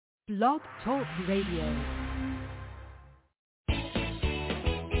Blog Talk Radio.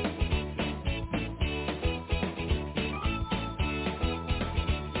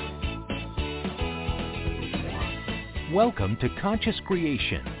 Welcome to Conscious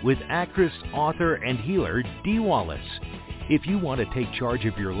Creation with actress, author, and healer Dee Wallace. If you want to take charge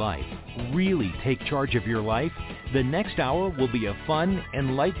of your life, really take charge of your life, the next hour will be a fun,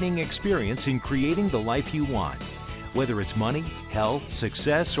 enlightening experience in creating the life you want. Whether it's money, health,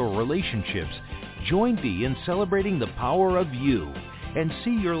 success, or relationships, join Dee in celebrating the power of you and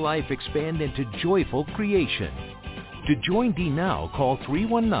see your life expand into joyful creation. To join Dee now, call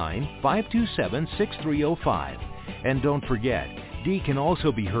 319-527-6305. And don't forget, Dee can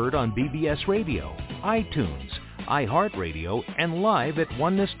also be heard on BBS Radio, iTunes, iHeartRadio, and live at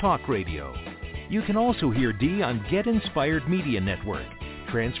Oneness Talk Radio. You can also hear Dee on Get Inspired Media Network,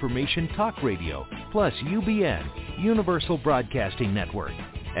 Transformation Talk Radio, plus UBN, Universal Broadcasting Network.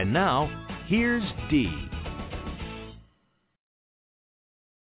 And now, here's Dee.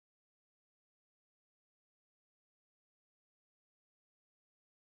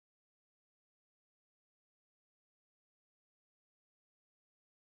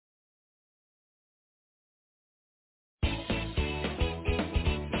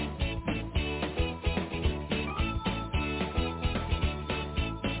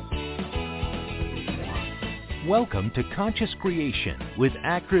 Welcome to Conscious Creation with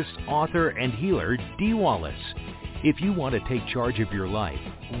actress, author, and healer Dee Wallace. If you want to take charge of your life,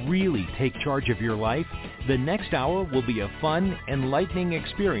 really take charge of your life, the next hour will be a fun, enlightening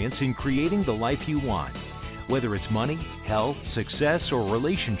experience in creating the life you want. Whether it's money, health, success, or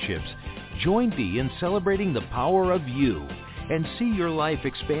relationships, join Dee in celebrating the power of you and see your life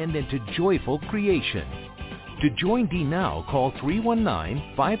expand into joyful creation. To join Dee now, call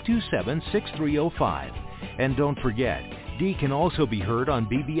 319-527-6305. And don't forget, Dee can also be heard on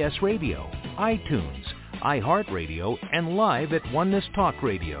BBS Radio, iTunes, iHeartRadio, and live at Oneness Talk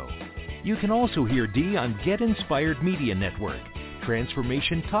Radio. You can also hear Dee on Get Inspired Media Network,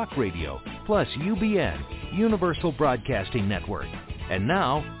 Transformation Talk Radio, plus UBN, Universal Broadcasting Network. And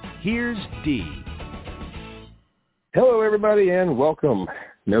now, here's Dee. Hello, everybody, and welcome.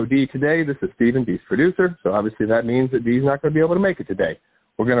 No Dee today. This is Stephen, Dee's producer, so obviously that means that Dee's not going to be able to make it today.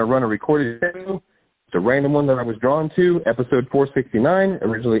 We're going to run a recorded interview. It's a random one that I was drawn to, episode 469,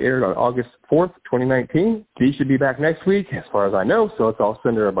 originally aired on August 4th, 2019. Dee should be back next week, as far as I know, so let's all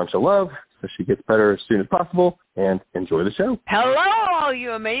send her a bunch of love so she gets better as soon as possible, and enjoy the show. Hello, all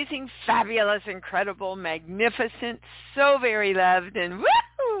you amazing, fabulous, incredible, magnificent, so very loved, and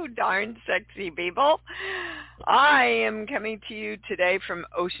woo, darn sexy people. I am coming to you today from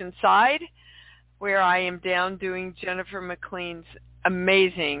Oceanside, where I am down doing Jennifer McLean's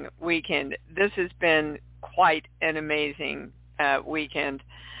amazing weekend. This has been quite an amazing weekend.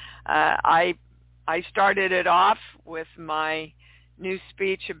 I started it off with my new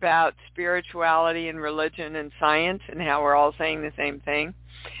speech about spirituality and religion and science and how we're all saying the same thing.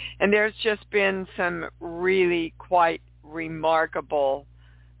 And there's just been some really quite remarkable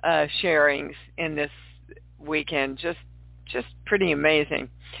sharings in this weekend. Just pretty amazing.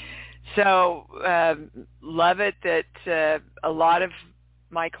 So love it that a lot of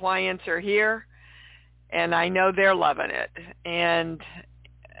my clients are here, and I know they're loving it. And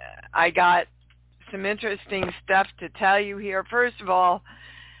I got some interesting stuff to tell you here. First of all,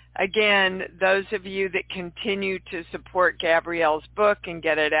 again, those of you that continue to support Gabrielle's book and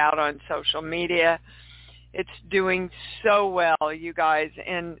get it out on social media, it's doing so well, you guys.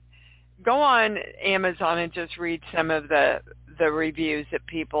 And go on Amazon and just read some of the reviews that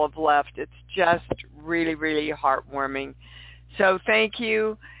people have left. It's just really, really heartwarming. So thank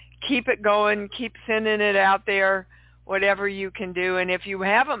you. Keep it going. Keep sending it out there, whatever you can do. And if you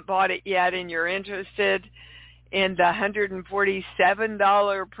haven't bought it yet and you're interested in the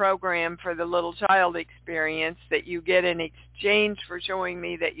 $147 program for the Little Child Experience that you get in exchange for showing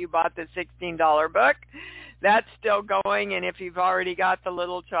me that you bought the $16 book, that's still going. And if you've already got the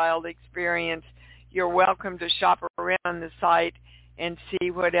Little Child Experience, you're welcome to shop around the site and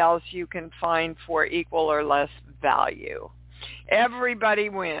see what else you can find for equal or less value. Everybody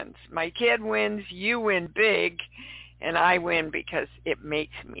wins. My kid wins, you win big, and I win because it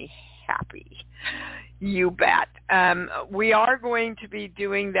makes me happy. You bet. We are going to be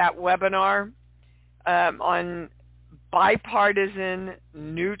doing that webinar on bipartisan,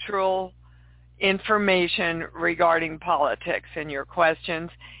 neutral information regarding politics and your questions.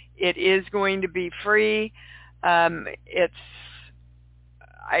 It is going to be free. I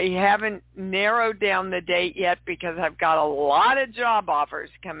haven't narrowed down the date yet because I've got a lot of job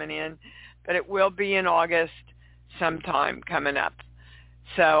offers coming in, but it will be in August sometime coming up.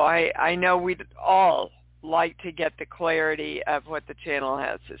 So I know we'd all like to get the clarity of what the channel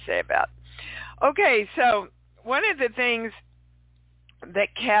has to say about. Okay, so one of the things that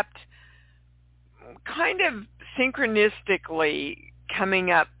kept kind of synchronistically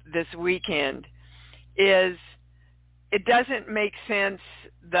coming up this weekend is it doesn't make sense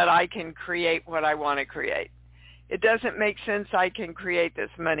that I can create what I want to create. It doesn't make sense I can create this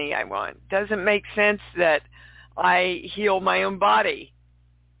money I want. It doesn't make sense that I heal my own body.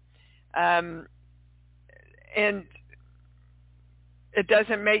 And it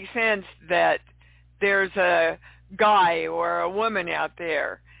doesn't make sense that there's a guy or a woman out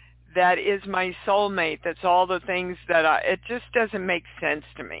there that is my soulmate. That's all the things that it just doesn't make sense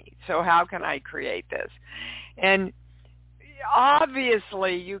to me. So how can I create this? And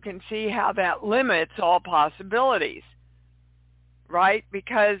obviously you can see how that limits all possibilities, right?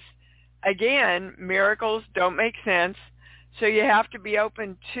 Because again, miracles don't make sense. So you have to be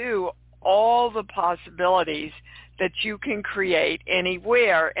open to all the possibilities that you can create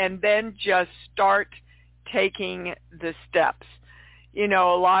anywhere, and then just start taking the steps. You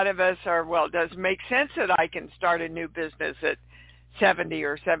know, a lot of us are, well, it doesn't make sense that I can start a new business at 70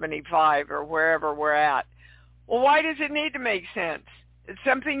 or 75 or wherever we're at. Well, why does it need to make sense? It's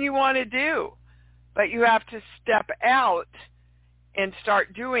something you want to do, but you have to step out and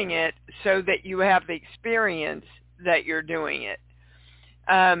start doing it so that you have the experience that you're doing it.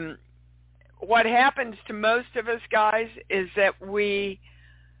 What happens to most of us guys is that we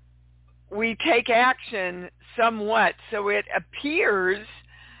take action somewhat, so it appears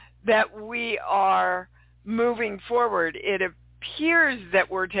that we are moving forward. It appears that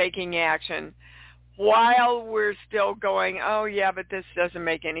we're taking action while we're still going, oh yeah, but this doesn't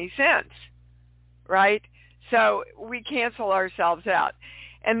make any sense, right? So we cancel ourselves out.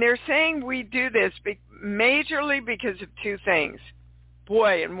 And they're saying we do this majorly because of two things.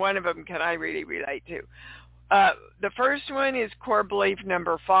 Boy, and one of them can I really relate to. The first one is core belief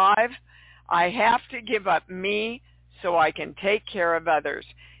number 5. I have to give up me so I can take care of others.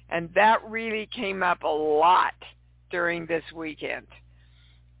 And that really came up a lot during this weekend.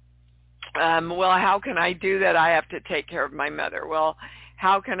 Well, how can I do that? I have to take care of my mother. Well,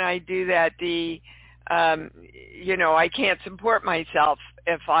 how can I do that? I can't support myself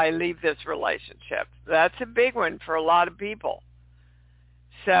if I leave this relationship. That's a big one for a lot of people.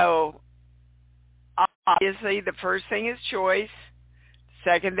 So obviously the first thing is choice.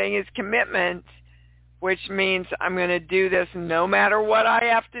 Second thing is commitment, which means I'm going to do this no matter what I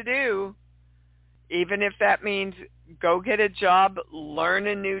have to do, even if that means go get a job, learn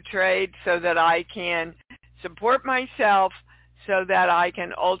a new trade so that I can support myself, so that I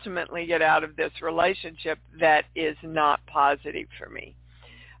can ultimately get out of this relationship that is not positive for me.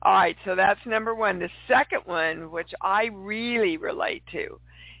 All right, so that's number 1. The second one, which I really relate to,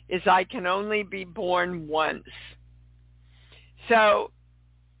 is I can only be born once. So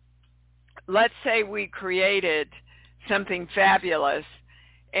let's say we created something fabulous,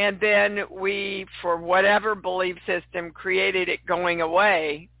 and then we, for whatever belief system, created it going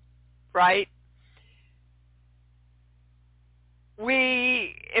away, right?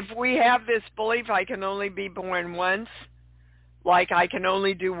 If we have this belief I can only be born once, like I can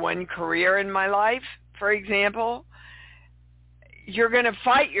only do one career in my life, for example, you're going to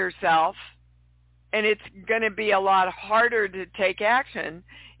fight yourself, and it's going to be a lot harder to take action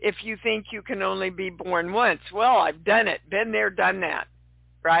if you think you can only be born once. Well, I've done it, been there, done that,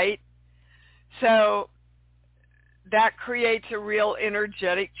 right? So that creates a real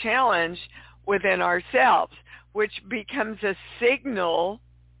energetic challenge within ourselves, which becomes a signal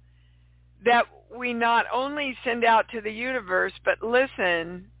that we not only send out to the universe, but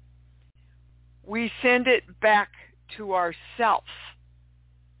listen, we send it back to ourself.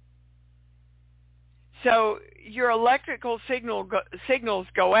 So your electrical signals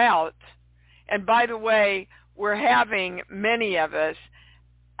go out, and by the way, we're having, many of us,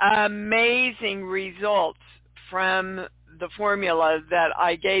 amazing results from the formula that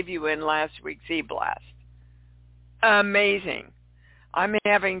I gave you in last week's e-blast. Amazing. I'm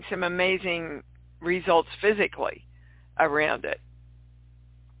having some amazing results physically around it.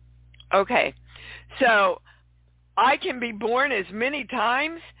 Okay, so I can be born as many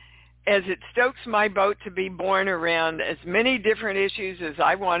times as it stokes my boat to be born around as many different issues as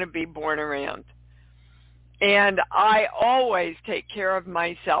I want to be born around. And I always take care of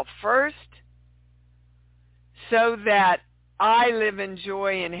myself first so that I live in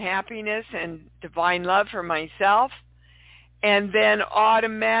joy and happiness and divine love for myself, and then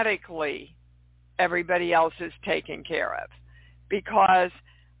automatically everybody else is taken care of, because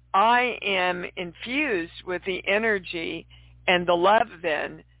I am infused with the energy and the love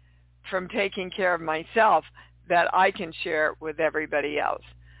then from taking care of myself that I can share with everybody else.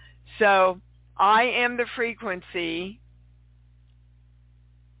 So I am the frequency,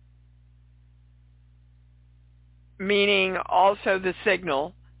 meaning also the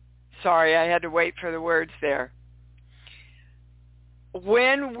signal. Sorry, I had to wait for the words there.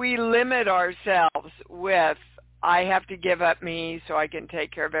 When we limit ourselves with, I have to give up me so I can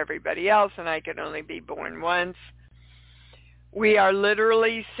take care of everybody else and I can only be born once, we are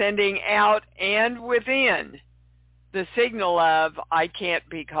literally sending out and within the signal of, I can't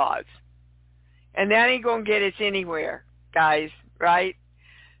because. And that ain't going to get us anywhere, guys, right?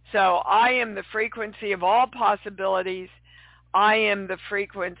 So I am the frequency of all possibilities. I am the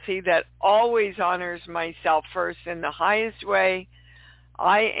frequency that always honors myself first in the highest way.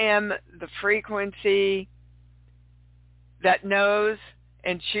 I am the frequency that knows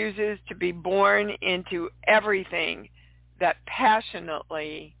and chooses to be born into everything that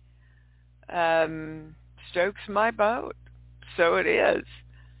passionately stokes my boat. So it is.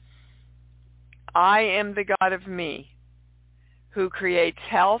 I am the God of me who creates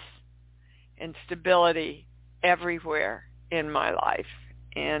health and stability everywhere in my life.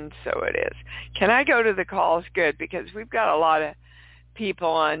 And so it is. Can I go to the calls? Good, because we've got a lot of people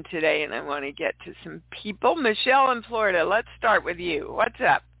on today, and I want to get to some people. Michelle in Florida, let's start with you. What's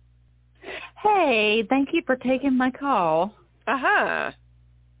up? Hey, thank you for taking my call. Uh-huh.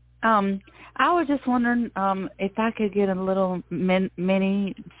 I was just wondering if I could get a little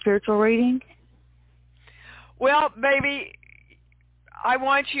mini spiritual reading. Well, baby, I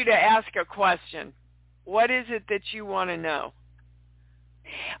want you to ask a question. What is it that you want to know?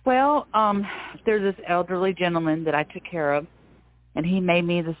 Well, there's this elderly gentleman that I took care of, and he made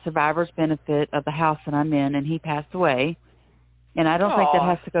me the survivor's benefit of the house that I'm in, and he passed away. And I don't think that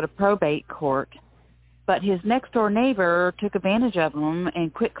has to go to probate court. But his next-door neighbor took advantage of him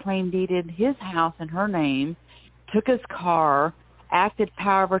and quit-claim deeded his house in her name, took his car, acted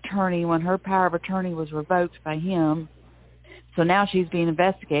power of attorney when her power of attorney was revoked by him. So now she's being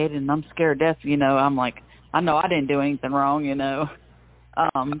investigated, and I'm scared to death. You know, I'm like, I know I didn't do anything wrong, you know.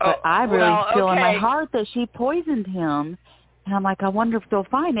 But I really feel in my heart that she poisoned him. And I'm like, I wonder if they'll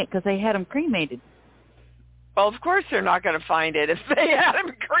find it because they had him cremated. Well, of course they're not going to find it. If they had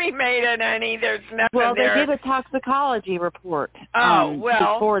him cremated, honey, there's nothing there. Well, they did a toxicology report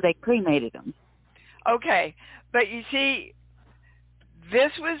before they cremated him. Okay. But you see,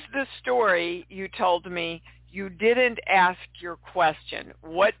 this was the story you told me. You didn't ask your question.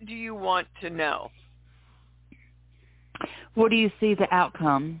 What do you want to know? What do you see the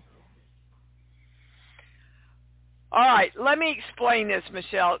outcome? All right, let me explain this,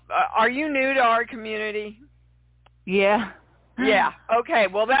 Michelle. Are you new to our community? Yeah. Yeah, okay.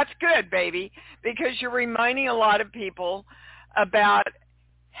 Well, that's good, baby, because you're reminding a lot of people about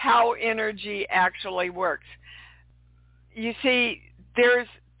how energy actually works. You see, there's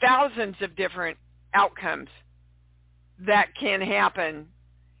thousands of different outcomes that can happen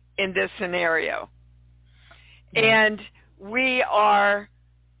in this scenario. And we are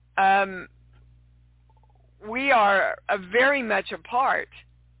very much a part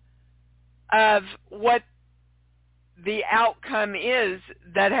of what the outcome is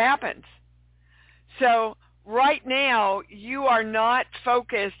that happens. So right now, you are not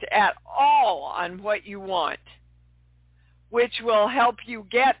focused at all on what you want, which will help you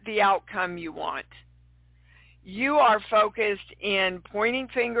get the outcome you want. You are focused in pointing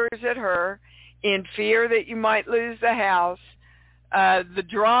fingers at her, in fear that you might lose the house, the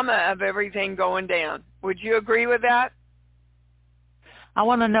drama of everything going down. Would you agree with that? I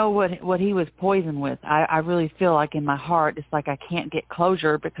want to know what he was poisoned with. I really feel like in my heart, it's like I can't get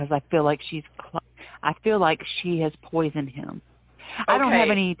closure because I feel like she has poisoned him. Okay. I don't have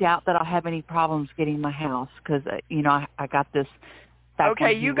any doubt that I'll have any problems getting my house because, I got this.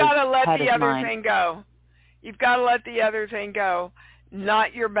 Okay, you got to let the other thing go. You've got to let the other thing go.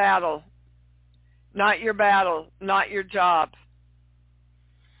 Not your battle. Not your battle. Not your job.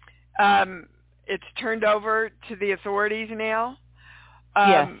 It's turned over to the authorities now.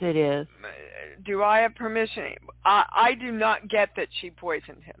 Yes, it is. Do I have permission? I do not get that she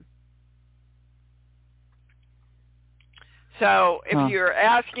poisoned him. So if you're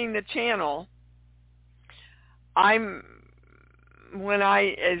asking the channel, is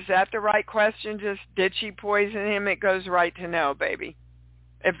that the right question? Just did she poison him? It goes right to no, baby.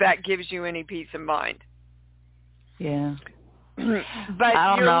 If that gives you any peace of mind. Yeah. But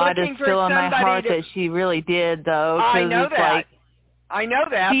I don't know. I just feel in my heart that she really did, though. I know that. I know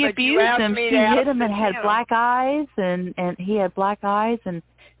that. She abused him. She hit him and had black eyes, and he had black eyes, and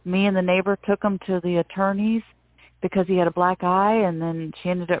me and the neighbor took him to the attorneys, because he had a black eye, and then she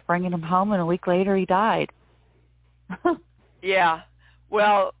ended up bringing him home, and a week later he died. Yeah.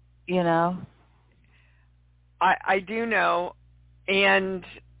 Well, you know, I do know, and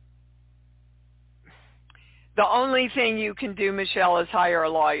the only thing you can do, Michelle, is hire a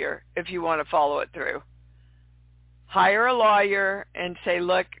lawyer if you want to follow it through. Hire a lawyer and say,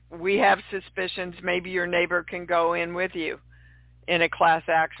 look, we have suspicions. Maybe your neighbor can go in with you in a class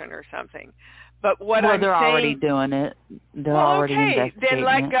action or something. But what I'm they're saying, already doing it. They're already investigating it. Then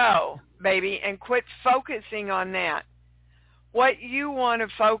let go, baby, and quit focusing on that. What you want to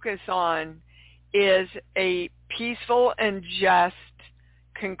focus on is a peaceful and just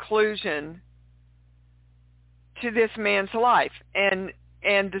conclusion to this man's life and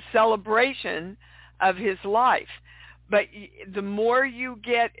the celebration of his life. But the more you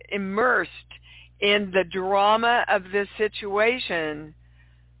get immersed in the drama of this situation,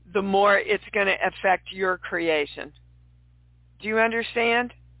 the more it's going to affect your creation. Do you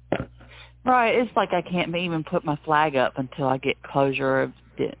understand? Right. It's like I can't even put my flag up until I get closure of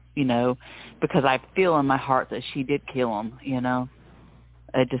it, you know, because I feel in my heart that she did kill him, you know.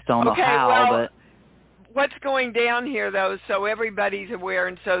 I just don't know how, but what's going down here, though, so everybody's aware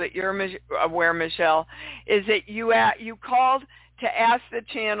and so that you're aware, Michelle, is that you called to ask the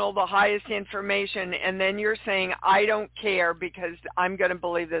channel the highest information, and then you're saying, I don't care because I'm going to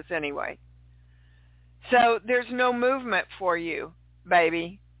believe this anyway. So there's no movement for you,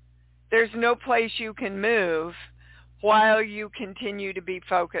 baby. There's no place you can move while you continue to be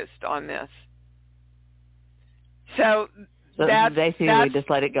focused on this. So basically just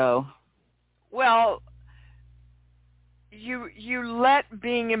let it go. Well, you let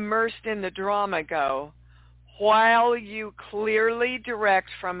being immersed in the drama go while you clearly direct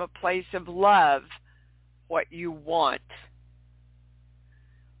from a place of love what you want,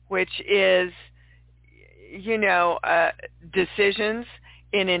 which is, you know, decisions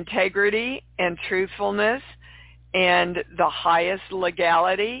in integrity and truthfulness and the highest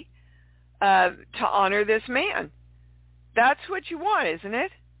legality to honor this man. That's what you want, isn't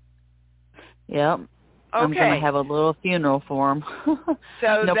it? Yep. Okay. I'm going to have a little funeral for him.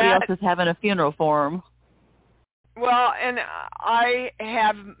 So nobody else is having a funeral for him. Well, and I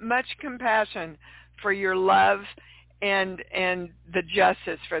have much compassion for your love and the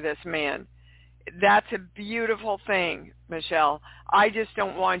justice for this man. That's a beautiful thing, Michelle. I just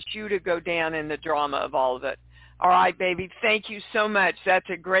don't want you to go down in the drama of all of it. All right, baby. Thank you so much. That's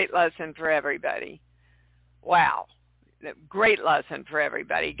a great lesson for everybody. Wow. Great lesson for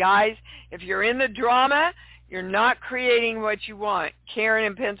everybody. Guys, if you're in the drama, you're not creating what you want. Karen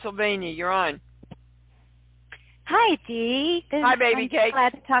in Pennsylvania, you're on. Hi, Dee. Hi, baby cake.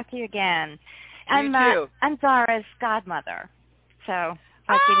 Glad to talk to you again. You too. I'm Zara's godmother, so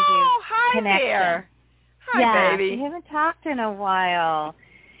I'll give you hi connection. There. Hi, yeah, baby. We haven't talked in a while.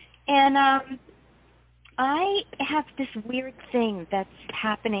 And I have this weird thing that's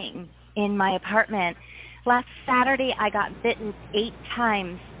happening in my apartment. Last Saturday, I got bitten 8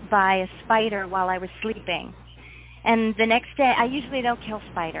 times by a spider while I was sleeping. And the next day, I usually don't kill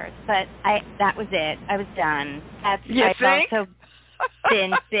spiders, but that was it. I was done. I've also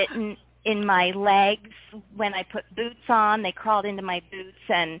been bitten in my legs when I put boots on. They crawled into my boots.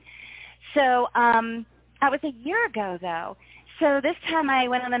 And so that was a year ago, though. So this time I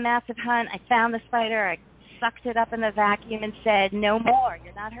went on a massive hunt. I found the spider. I sucked it up in the vacuum and said, no more.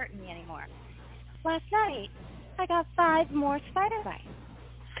 You're not hurting me anymore. Last night, I got 5 more spider bites.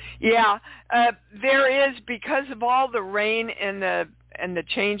 Yeah, there is, because of all the rain and the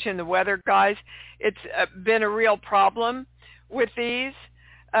change in the weather, guys. It's been a real problem with these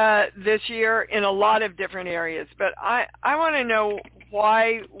this year in a lot of different areas. But I want to know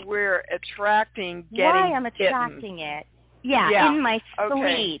why we're attracting getting why I'm attracting bitten. It. Yeah, in my sleep.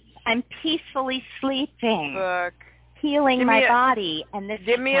 Okay. I'm peacefully sleeping. Look. Healing my body. And this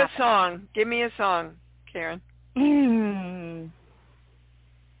Give me a song. Give me a song, Karen.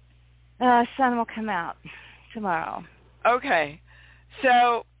 Sun will come out tomorrow. Okay.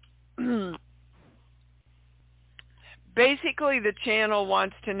 So basically the channel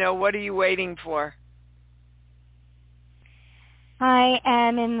wants to know, what are you waiting for? I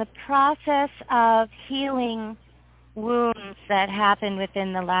am in the process of healing wounds that happened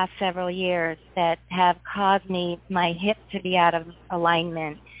within the last several years that have caused my hip to be out of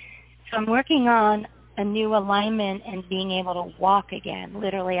alignment. So I'm working on a new alignment and being able to walk again.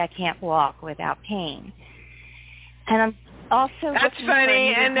 Literally, I can't walk without pain. And I'm also That's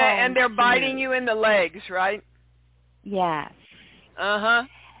funny, and they're biting you in the legs, right? Yes. Uh-huh.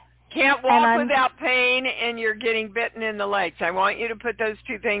 Can't walk without pain, and you're getting bitten in the legs. I want you to put those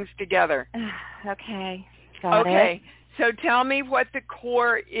two things together. Okay. Got okay. it. So tell me what the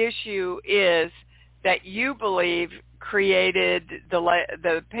core issue is that you believe created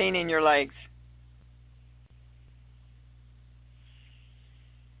the pain in your legs.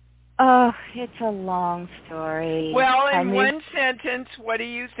 Oh, it's a long story. Well, in one sentence, what do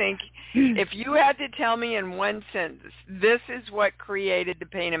you think? If you had to tell me in one sentence, this is what created the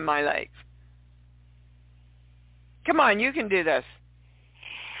pain in my legs. Come on, you can do this.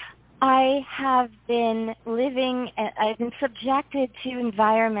 I have been I've been subjected to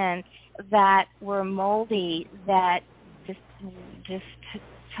environments that were moldy, that just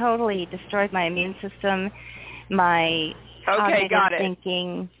totally destroyed my immune system, my cognitive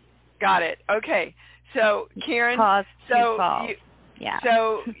thinking. Got it. Okay. So, Karen,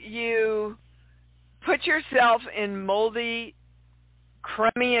 so you put yourself in moldy,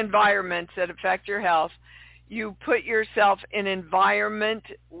 crummy environments that affect your health. You put yourself in environment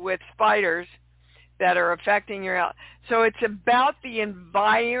with spiders that are affecting your health. So it's about the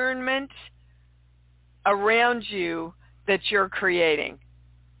environment around you that you're creating.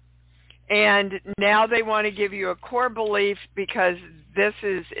 And now they want to give you a core belief because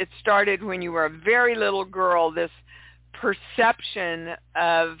it started when you were a very little girl, this perception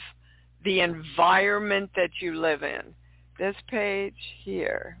of the environment that you live in. This page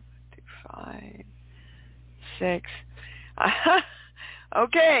here, 5, 6.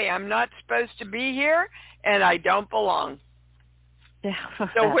 Okay, I'm not supposed to be here and I don't belong.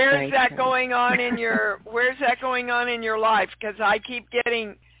 So where's that going on in your life? Because I keep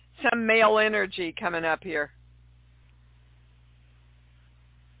getting some male energy coming up here.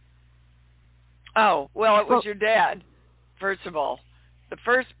 Oh, well, it was your dad, first of all. The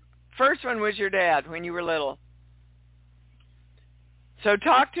first one was your dad when you were little. So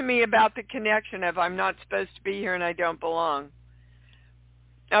talk to me about the connection of I'm not supposed to be here and I don't belong.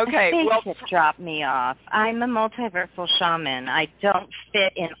 Okay, well, dropped me off. I'm a multiversal shaman. I don't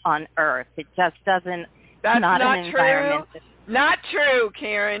fit in on Earth. It just doesn't. That's not an environment. Not true,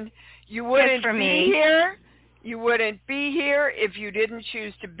 Karen. You wouldn't be here. You wouldn't be here if you didn't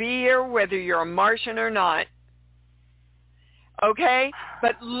choose to be here, whether you're a Martian or not. Okay?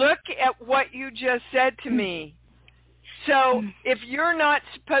 But look at what you just said to me. So if you're not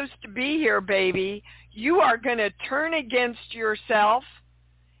supposed to be here, baby, you are going to turn against yourself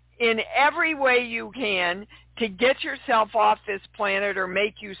in every way you can to get yourself off this planet or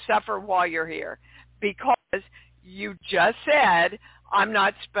make you suffer while you're here, because you just said, I'm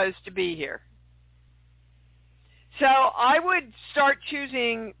not supposed to be here. So I would start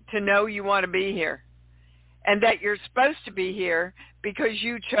choosing to know you want to be here and that you're supposed to be here because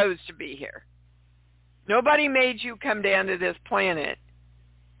you chose to be here. Nobody made you come down to this planet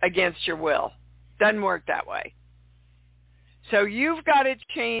against your will. Doesn't work that way. So you've got to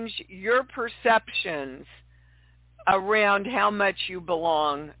change your perceptions around how much you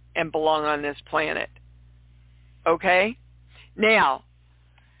belong and belong on this planet. Okay? Now,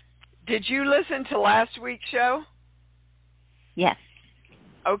 did you listen to last week's show? Yes.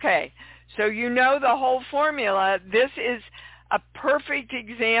 Okay. So you know the whole formula. This is a perfect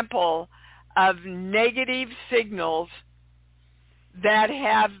example of negative signals that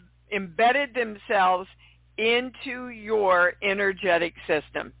have embedded themselves into your energetic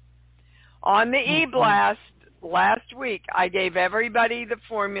system. On the e-blast last week, I gave everybody the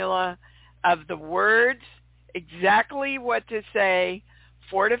formula of the words, exactly what to say,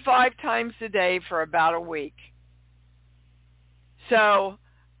 4 to 5 times a day for about a week. So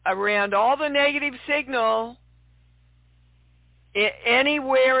around all the negative signal,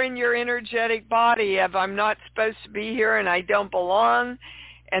 anywhere in your energetic body of I'm not supposed to be here and I don't belong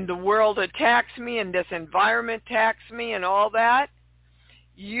and the world attacks me and this environment attacks me and all that,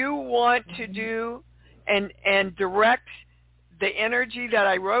 you want to do and direct the energy that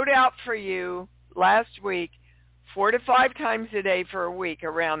I wrote out for you last week 4 to 5 times a day for a week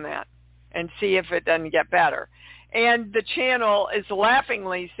around that and see if it doesn't get better. And the channel is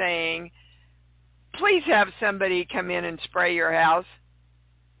laughingly saying, please have somebody come in and spray your house.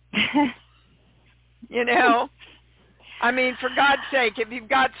 You know? I mean, for God's sake, if you've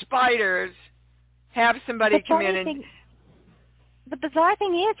got spiders, have somebody come in and... The bizarre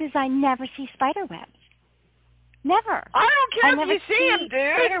thing is I never see spider webs. Never. I don't care if you see them,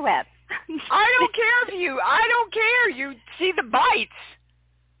 dude. Spider webs. I don't care. You see the bites.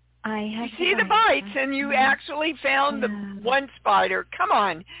 You see the bites, and you actually found the one spider. Come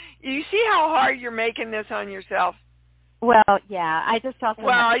on. You see how hard you're making this on yourself? Well, yeah. I just also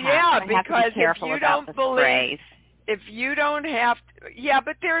because if you don't believe, if you don't have to,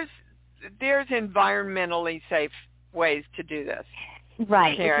 but there's environmentally safe ways to do this.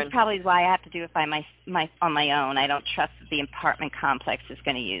 Right, Karen. which is probably why I have to do it by on my own. I don't trust that the apartment complex is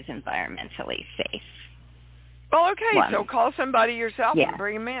going to use environmentally safe. Well, okay, so call somebody yourself and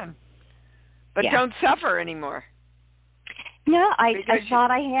bring them in. But don't suffer anymore. No, I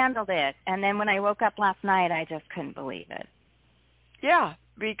thought I handled it. And then when I woke up last night, I just couldn't believe it. Yeah,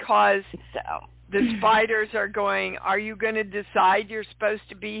 because the spiders are going, are you going to decide you're supposed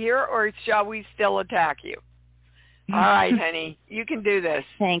to be here, or shall we still attack you? All right, honey, you can do this.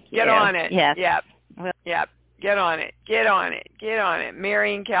 Thank you. Get on it. Yes. Yep. Yep. Get on it. Get on it. Get on it.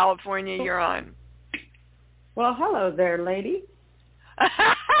 Mary in California, you're on. Well, hello there, lady.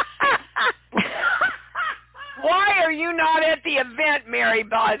 Why are you not at the event, Mary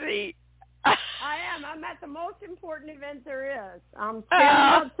Bozzi? I am. I'm at the most important event there is. I'm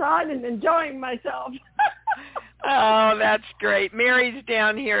standing outside and enjoying myself. Oh, that's great. Mary's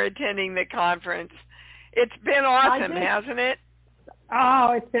down here attending the conference. It's been awesome, hasn't it?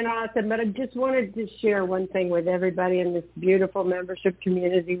 Oh, it's been awesome. But I just wanted to share one thing with everybody in this beautiful membership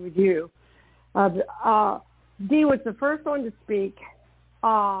community with you. Dee was the first one to speak.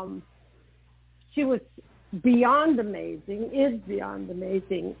 She was beyond amazing, is beyond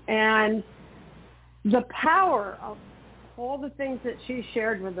amazing. And the power of all the things that she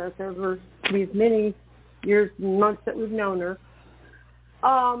shared with us over these many years and months that we've known her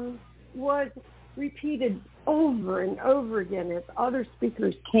was repeated over and over again as other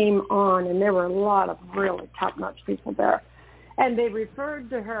speakers came on, and there were a lot of really top-notch people there. And they referred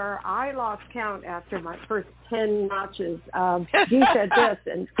to her, I lost count after my first 10 notches of, he said this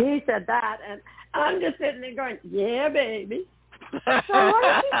and he said that, and I'm just sitting there going, yeah, baby. So why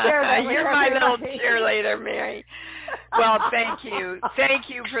don't you share that with You're my little cheerleader, Mary. Well, thank you. Thank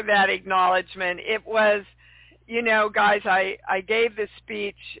you for that acknowledgement. It was, you know, guys, I gave the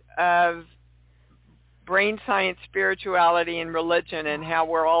speech of brain science, spirituality, and religion, and how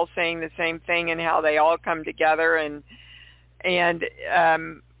we're all saying the same thing, and how they all come together. And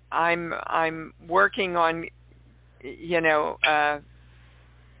I'm working on, you know,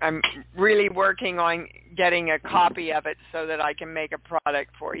 I'm really working on getting a copy of it so that I can make a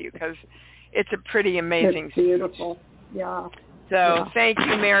product for you, because it's a pretty amazing speech. Beautiful. Yeah. So thank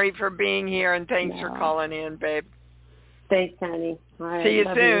you, Mary, for being here, and thanks for calling in, babe. Thanks, honey. See you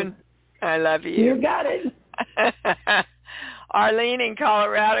soon. I love you. You got it. Arlene in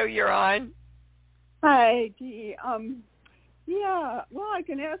Colorado, you're on. Hi, Dee. Yeah, well, I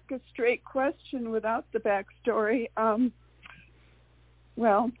can ask a straight question without the backstory.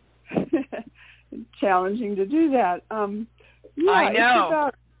 Well, challenging to do that. Yeah, I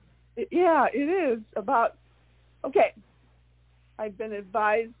know. It is about, okay, I've been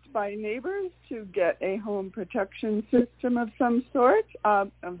advised by neighbors to get a home protection system of some sort.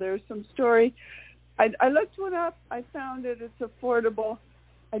 There's some story. I looked one up. I found it. It's affordable.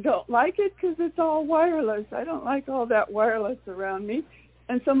 I don't like it because it's all wireless. I don't like all that wireless around me.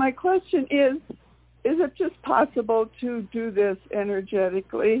 And so my question is it just possible to do this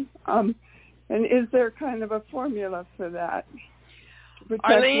energetically? And is there kind of a formula for that?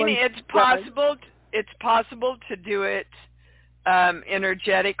 Arlene, it's possible to do it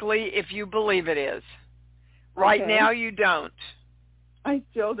energetically if you believe it is. Right now you don't. I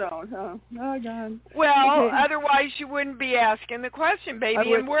still don't, huh? Oh, God. Well, otherwise you wouldn't be asking the question,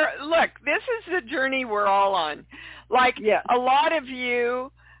 baby. And look, this is the journey we're all on. Like, a lot of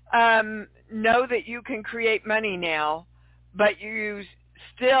you know that you can create money now, but you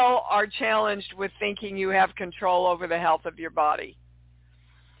still are challenged with thinking you have control over the health of your body.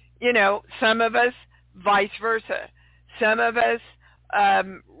 You know, some of us, vice versa. Some of us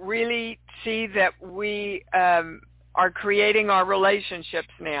really see that we are creating our relationships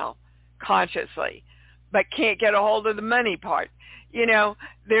now consciously, but can't get a hold of the money part. You know,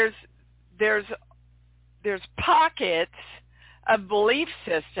 there's pockets of belief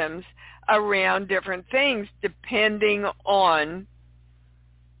systems around different things depending on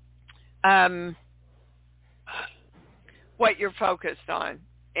what you're focused on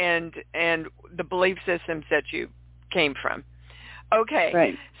and the belief systems that you came from. Okay,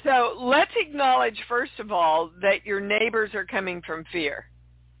 right. So let's acknowledge, first of all, that your neighbors are coming from fear.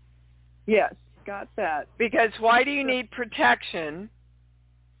 Yes, got that. Because why do you need protection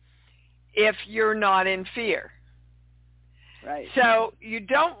if you're not in fear? Right. So you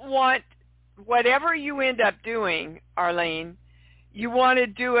don't want, whatever you end up doing, Arlene, you want to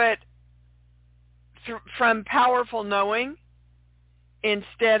do it from powerful knowing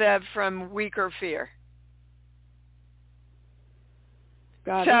instead of from weaker fear.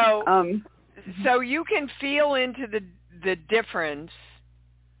 Got it. So you can feel into the difference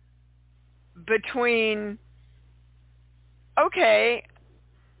between, okay,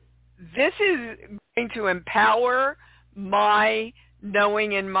 this is going to empower my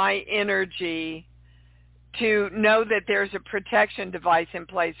knowing and my energy to know that there's a protection device in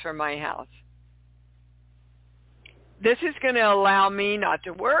place for my house. This is going to allow me not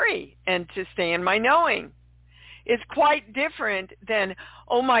to worry and to stay in my knowing. It's quite different than,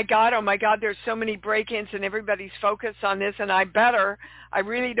 oh my God, there's so many break-ins and everybody's focused on this and I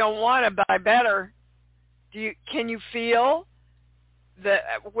really don't want to, but I better. Can you feel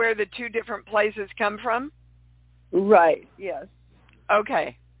where the two different places come from? Right, yes.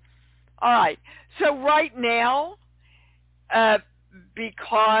 Okay. All right. So right now,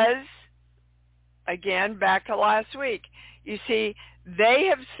 because, again, back to last week, you see, they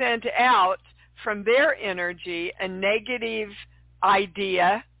have sent out from their energy a negative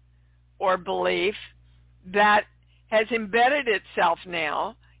idea or belief that has embedded itself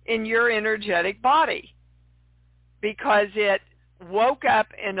now in your energetic body because it woke up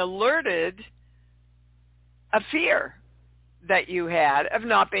and alerted a fear that you had of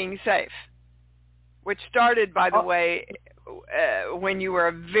not being safe, which started, by the way, when you were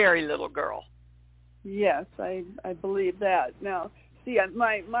a very little girl. Yes, I believe that. Now, see,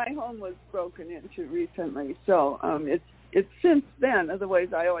 my home was broken into recently, so it's since then. Otherwise,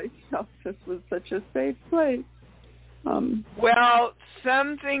 I always felt this was such a safe place. Well,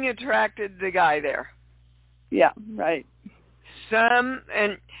 something attracted the guy there. Yeah, right.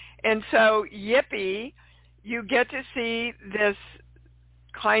 And so, yippee, you get to see this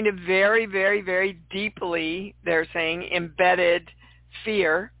kind of very, very, very deeply, they're saying, embedded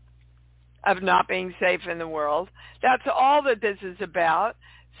fear of not being safe in the world. That's all that this is about.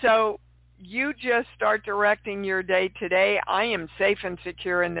 So you just start directing your day today. I am safe and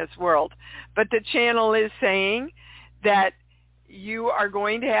secure in this world. But the channel is saying that you are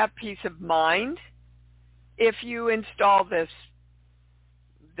going to have peace of mind if you install this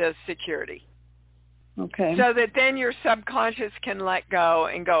security. Okay. So that then your subconscious can let go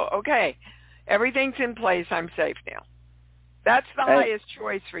and go, okay, everything's in place. I'm safe now. That's the highest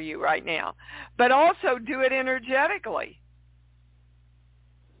choice for you right now. But also do it energetically.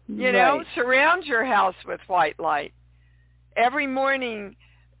 You know, surround your house with white light. Every morning,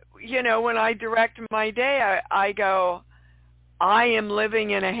 you know, when I direct my day, I go, I am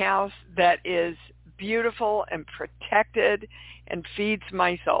living in a house that is beautiful and protected and feeds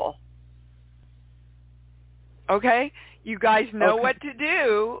my soul. Okay? You guys know what to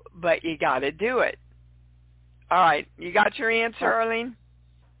do, but you got to do it. All right. You got your answer, Arlene?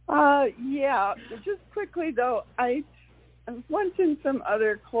 Yeah. Just quickly, though, I once in some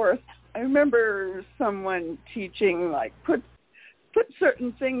other course, I remember someone teaching, like, put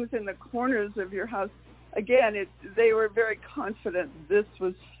certain things in the corners of your house. Again, they were very confident this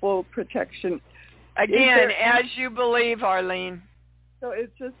was full protection. Again, as you believe, Arlene. So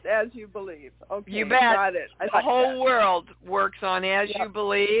it's just as you believe. Okay, you bet. Got it. The whole world works on as you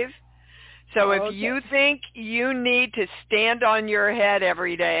believe. So if you think you need to stand on your head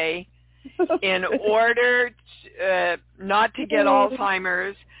every day in order not to get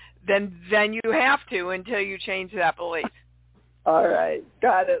Alzheimer's, then you have to until you change that belief. All right.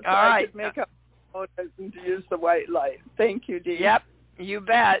 Got it. So All right. I could make up and to use the white light. Thank you, Dee. Yep. You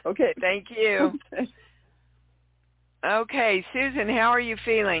bet. Okay. Thank you. Okay, Susan, how are you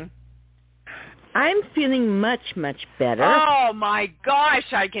feeling? I'm feeling much, much better. Oh, my gosh,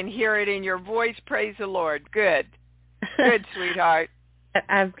 I can hear it in your voice. Praise the Lord. Good. Good, sweetheart.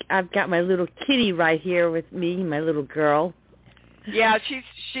 I've got my little kitty right here with me, my little girl. Yeah,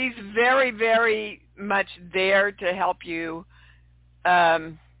 she's very, very much there to help you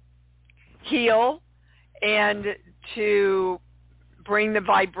heal and to bring the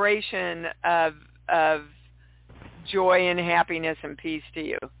vibration of joy and happiness and peace to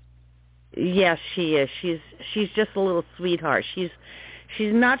you. Yes, she is. She's just a little sweetheart. She's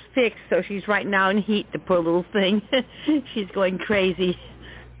not fixed, so she's right now in heat, the poor little thing. She's going crazy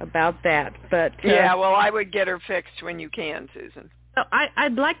about that. But yeah, well, I would get her fixed when you can, Susan.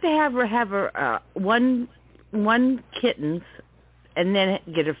 I'd like to have her one kittens and then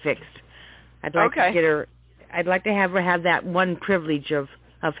get her fixed. I'd like to get her. I'd like to have her have that one privilege of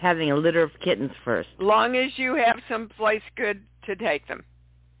having a litter of kittens first. Long as you have some place good to take them.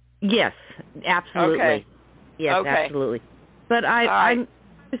 Yes, absolutely. Okay. Yes, absolutely. But I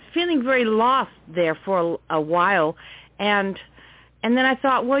was feeling very lost there for a while, and then I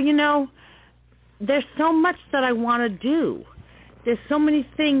thought, well, you know, there's so much that I want to do. There's so many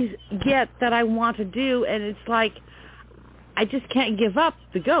things yet that I want to do, and it's like I just can't give up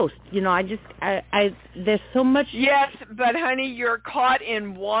the ghost. You know, there's so much. Yes, but honey, you're caught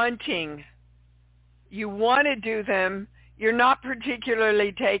in wanting. You want to do them. you're not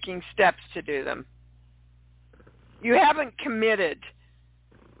particularly taking steps to do them. You haven't committed,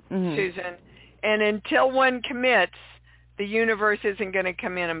 Susan. And until one commits, the universe isn't going to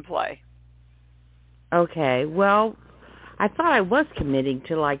come in and play. Okay. Well, I thought I was committing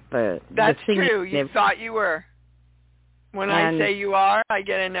to like the That's the true. You thought you were. When I say you are, I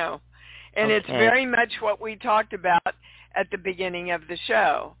get a no. And it's very much what we talked about at the beginning of the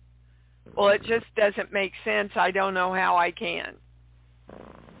show. Well, it just doesn't make sense. I don't know how I can.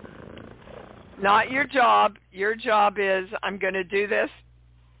 Not your job. Your job is, I'm going to do this,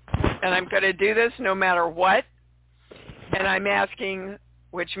 and I'm going to do this no matter what. And I'm asking,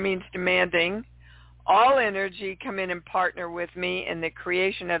 which means demanding, all energy come in and partner with me in the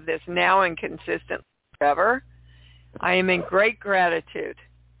creation of this now and consistent forever. I am in great gratitude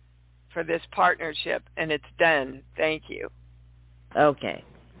for this partnership, and it's done. Thank you. Okay.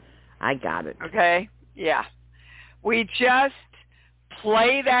 I got it. Okay? Yeah. We just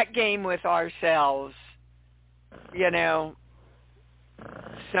play that game with ourselves,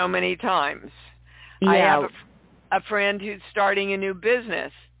 so many times. Yeah. I have a friend who's starting a new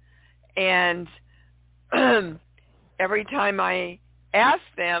business, and every time I ask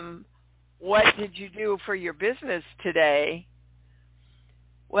them, what did you do for your business today?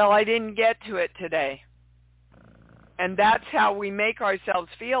 Well, I didn't get to it today. And that's how we make ourselves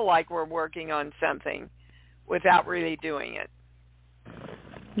feel like we're working on something without really doing it.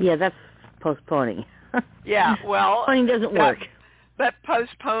 Yeah, that's postponing. Yeah, well, postponing doesn't work. But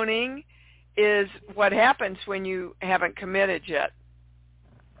postponing is what happens when you haven't committed yet.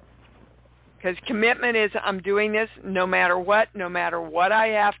 Because commitment is, I'm doing this no matter what I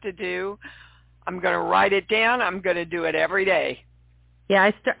have to do. I'm going to write it down. I'm going to do it every day.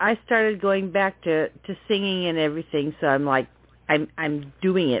 Yeah, I started going back to singing and everything, so I'm like, I'm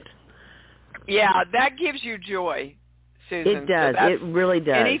doing it. Yeah, that gives you joy, Susan. It does. So it really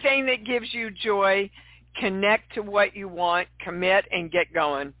does. Anything that gives you joy, connect to what you want, commit, and get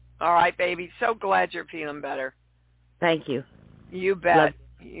going. All right, baby. So glad you're feeling better. Thank you. You bet.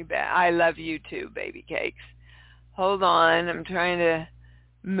 You bet. I love you too, baby cakes. Hold on. I'm trying to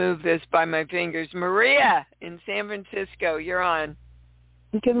move this by my fingers. Maria in San Francisco, you're on.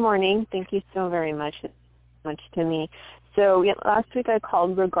 Good morning. Thank you so very much to me. So last week I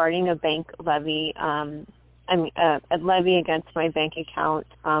called regarding a bank levy, a levy against my bank account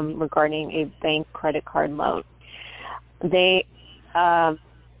regarding a bank credit card loan. They, I'm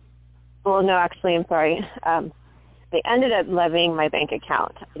sorry. They ended up levying my bank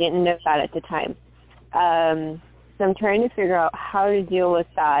account. I didn't know that at the time. So I'm trying to figure out how to deal with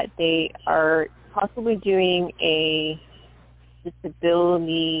that. They are possibly doing a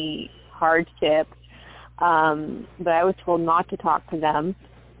disability hardship, but I was told not to talk to them,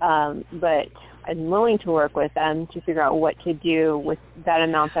 but I'm willing to work with them to figure out what to do with that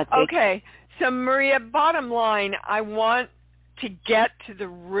amount that they... Okay, so Maria, bottom line, I want to get to the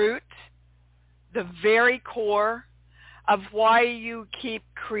root, the very core of why you keep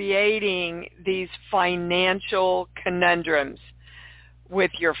creating these financial conundrums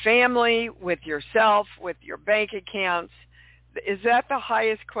with your family, with yourself, with your bank accounts. Is that the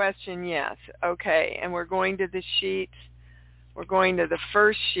highest question? Yes. Okay. And we're going to the sheet. We're going to the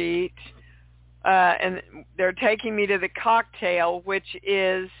first sheet. And they're taking me to the cocktail, which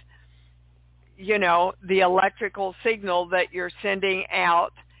is, the electrical signal that you're sending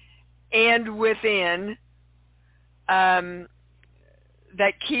out and within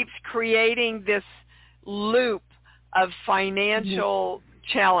that keeps creating this loop of financial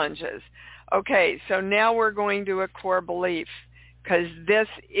challenges. Okay, so now we're going to a core belief because this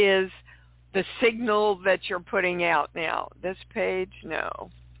is the signal that you're putting out now. This page?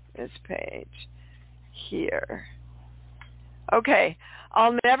 No. This page. Here. Okay,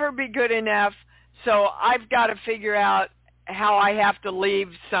 I'll never be good enough, so I've got to figure out how I have to leave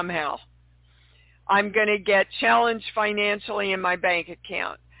somehow. I'm going to get challenged financially in my bank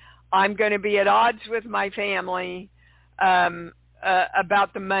account. I'm going to be at odds with my family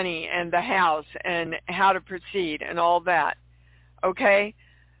about the money and the house and how to proceed and all that. Okay?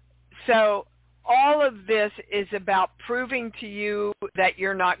 So all of this is about proving to you that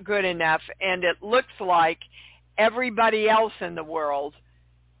you're not good enough, and it looks like everybody else in the world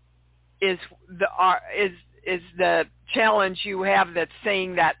is the challenge you have that's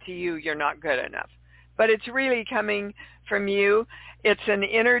saying that to you, you're not good enough. But it's really coming from you. It's an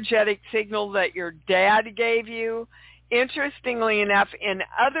energetic signal that your dad gave you. Interestingly enough, in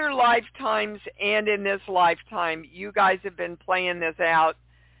other lifetimes and in this lifetime, you guys have been playing this out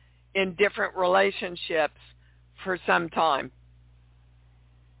in different relationships for some time.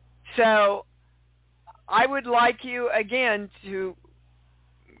 So I would like you, again, to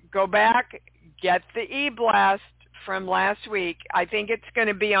go back, get the e-blast from last week. I think it's going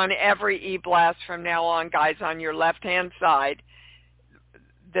to be on every e-blast from now on, guys, on your left-hand side.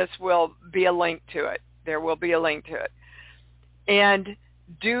 This will be a link to it. There will be a link to it. And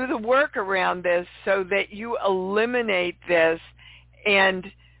do the work around this so that you eliminate this and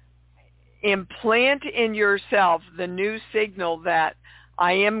implant in yourself the new signal that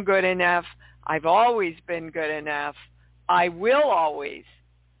I am good enough, I've always been good enough, I will always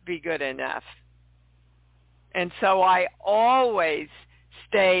be good enough. And so I always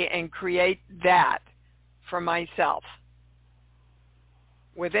stay and create that for myself,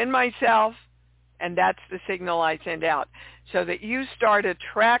 within myself, and that's the signal I send out, so that you start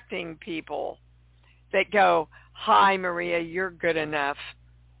attracting people that go, hi, Maria, you're good enough.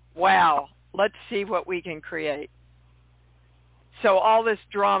 Wow, let's see what we can create. So all this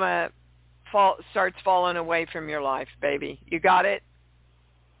drama starts falling away from your life, baby. You got it?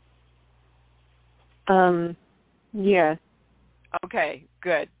 Yeah. Okay,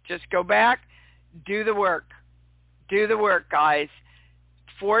 good. Just go back, do the work. Do the work, guys.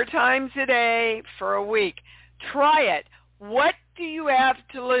 4 times a day for a week. Try it. What do you have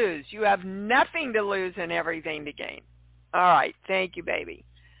to lose? You have nothing to lose and everything to gain. All right, thank you, baby.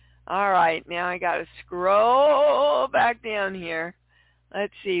 All right, now I got to scroll back down here.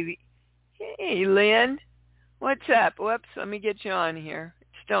 Let's see. Hey, Lynn. What's up? Whoops, let me get you on here.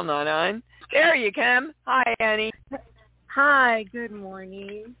 It's still not on. There you come. Hi, Annie. Hi, good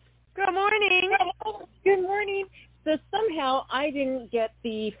morning. Good morning. Good morning. So somehow I didn't get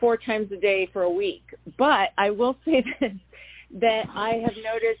the 4 times a day for a week, but I will say this, that I have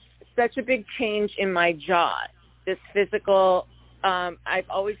noticed such a big change in my jaw, this physical. I've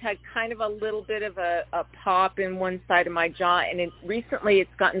always had kind of a little bit of a pop in one side of my jaw, and recently it's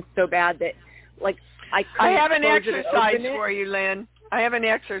gotten so bad that, like, I have an exercise for you, Lynn. I have an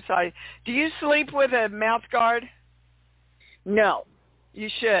exercise. Do you sleep with a mouth guard? No. You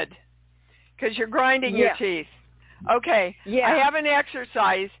should, because you're grinding your teeth. Okay. Yeah. I have an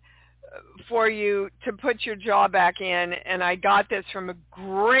exercise for you to put your jaw back in, and I got this from a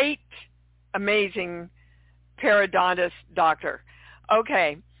great, amazing periodontist doctor.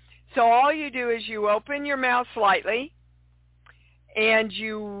 Okay. So all you do is you open your mouth slightly, and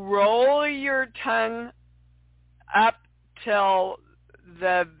you roll your tongue up till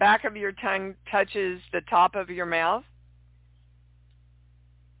the back of your tongue touches the top of your mouth,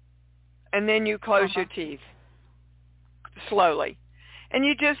 and then you close your teeth slowly. And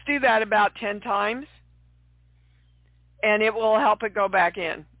you just do that about 10 times, and it will help it go back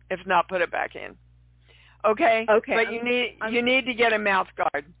in, if not put it back in. Okay? Okay. But you need to get a mouth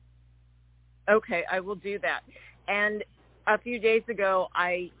guard. Okay, I will do that. And a few days ago,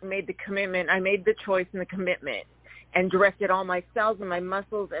 I made the commitment. I made the choice and the commitment and directed all my cells and my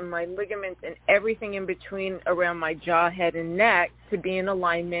muscles and my ligaments and everything in between around my jaw, head, and neck to be in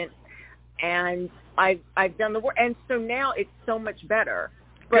alignment. And I've done the work, and so now it's so much better.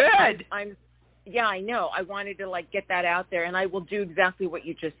 But good. Yeah, I know. I wanted to get that out there, and I will do exactly what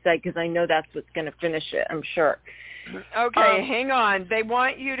you just said because I know that's what's going to finish it. I'm sure. Okay, hang on. They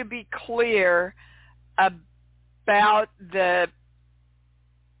want you to be clear about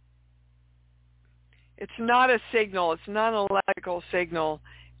it's not a signal. It's not an electrical signal.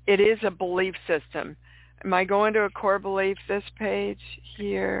 It is a belief system. Am I going to a core belief, this page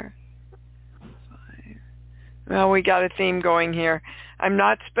here? Well, we got a theme going here. I'm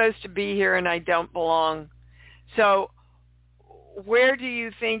not supposed to be here and I don't belong. So where do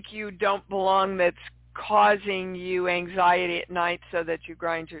you think you don't belong that's causing you anxiety at night so that you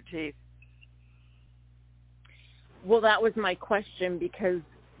grind your teeth? Well, that was my question because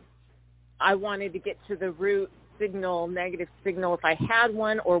I wanted to get to the root signal, negative signal, if I had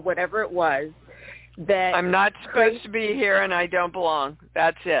one or whatever it was. That I'm not supposed to be here and I don't belong.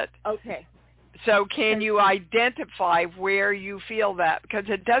 That's it. Okay. So can you identify where you feel that? Because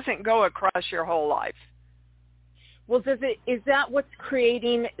it doesn't go across your whole life. Well, is that what's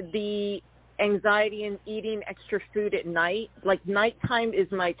creating the anxiety in eating extra food at night? Like nighttime is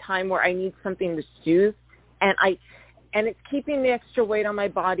my time where I need something to soothe, and it's keeping the extra weight on my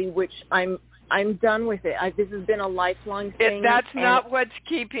body, which I'm done with it. This has been a lifelong thing. That's not what's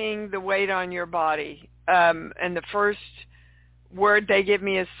keeping the weight on your body. And the first word they give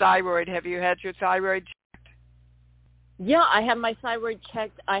me is thyroid. Have you had your thyroid checked? Yeah, I had my thyroid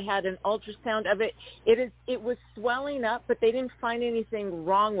checked. I had an ultrasound of it. It was swelling up, but they didn't find anything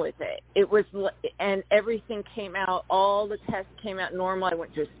wrong with it. And everything came out. All the tests came out normal. I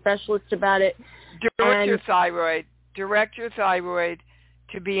went to a specialist about it. Direct your thyroid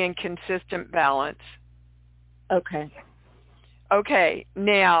to be in consistent balance. Okay. Okay.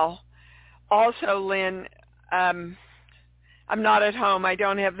 Now, also, Lynn, I'm not at home. I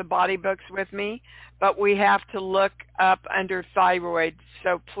don't have the body books with me, but we have to look up under thyroid.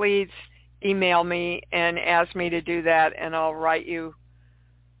 So please email me and ask me to do that, and I'll write you.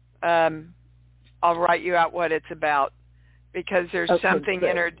 I'll write you out what it's about, because there's something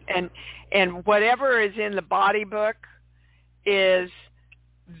in her, and whatever is in the body book is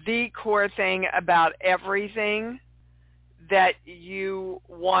the core thing about everything that you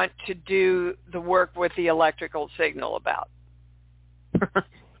want to do the work with the electrical signal about.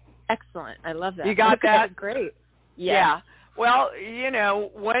 Excellent. I love that. You got that? Great. Yeah. Well,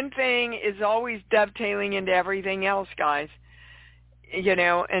 one thing is always dovetailing into everything else, guys.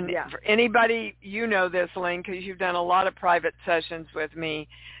 And for anybody, this, Lynn, because you've done a lot of private sessions with me,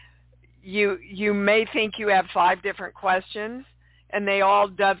 you may think you have 5 different questions, and they all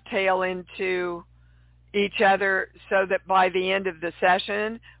dovetail into each other, so that by the end of the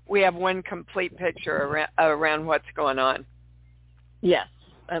session, we have one complete picture around what's going on. Yes,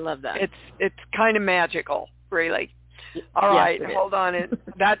 I love that. It's kind of magical, really. All right, hold on.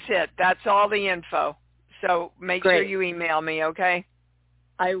 That's it. That's all the info. So make sure you email me, okay?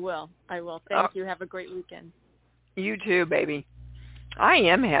 I will. Thank you. Have a great weekend. You too, baby. I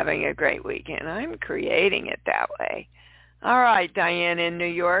am having a great weekend. I'm creating it that way. All right, Diane in New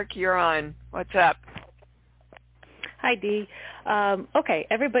York, you're on. What's up? Hi, Dee. Okay,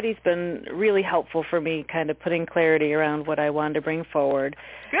 everybody's been really helpful for me, kind of putting clarity around what I wanted to bring forward.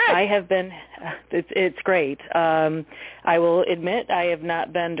 Good. I have been, it's great. I will admit I have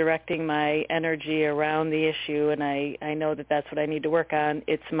not been directing my energy around the issue, and I know that that's what I need to work on.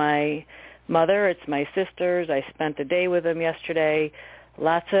 It's my mother, it's my sisters. I spent a day with them yesterday,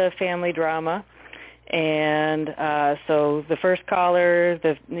 lots of family drama. And so the first caller,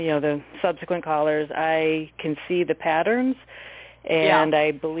 the subsequent callers, I can see the patterns, and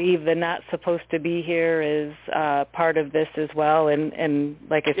I believe the not supposed to be here is part of this as well. And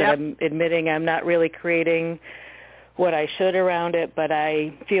like I said, I'm admitting I'm not really creating what I should around it, but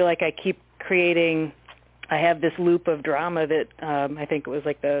I feel like I keep creating. I have this loop of drama that I think it was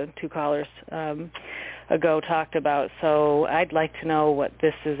like the 2 callers ago talked about. So I'd like to know what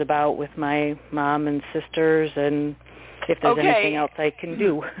this is about with my mom and sisters, and if there's anything else I can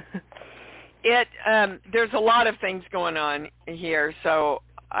do. There's a lot of things going on here, so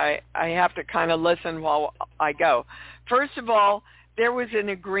I have to kind of listen while I go. First of all, there was an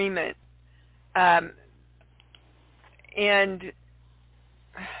agreement, and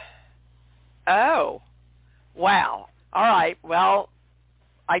oh, wow. All right, well,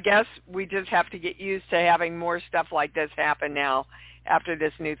 I guess we just have to get used to having more stuff like this happen now after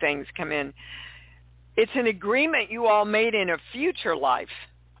this new thing's come in. It's an agreement you all made in a future life,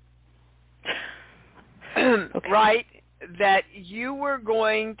 right? That you were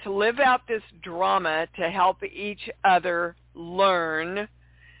going to live out this drama to help each other learn.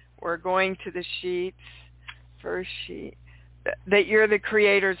 We're going to the sheets, first sheet, that you're the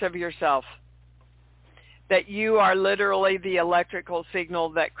creators of yourself. That you are literally the electrical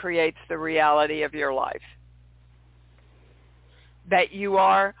signal that creates the reality of your life. That you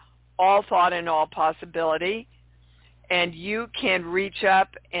are all thought and all possibility, and you can reach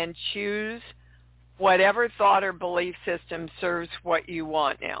up and choose whatever thought or belief system serves what you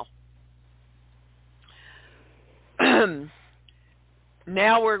want now.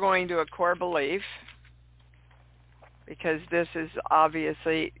 Now we're going to a core belief, because this is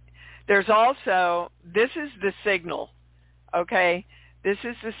obviously... There's also, this is the signal, okay? This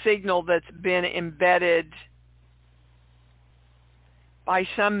is the signal that's been embedded by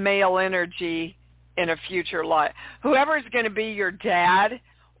some male energy in a future life. Whoever's going to be your dad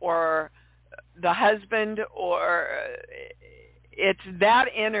or the husband, or it's that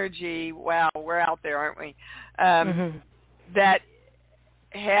energy, wow, we're out there, aren't we, that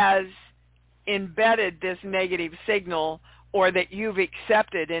has embedded this negative signal, or that you've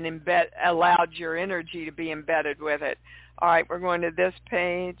accepted and allowed your energy to be embedded with it. All right, we're going to this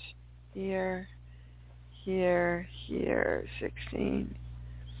page. Here, 16.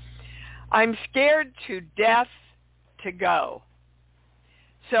 I'm scared to death to go.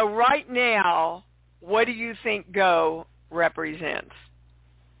 So right now, what do you think go represents?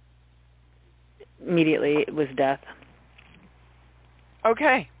 Immediately, it was death.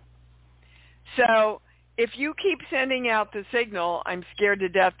 Okay. So if you keep sending out the signal, I'm scared to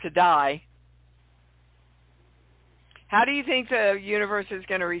death to die, how do you think the universe is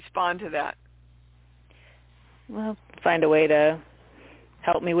going to respond to that? Well, find a way to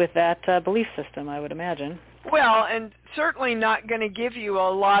help me with that belief system, I would imagine. Well, and certainly not going to give you a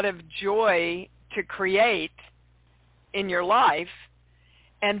lot of joy to create in your life,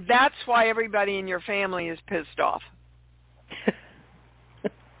 and that's why everybody in your family is pissed off.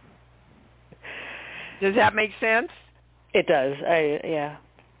 Does that make sense? It does. Yeah.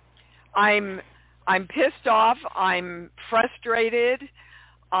 I'm pissed off. I'm frustrated.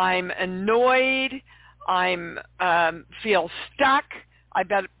 I'm annoyed. I'm feel stuck. I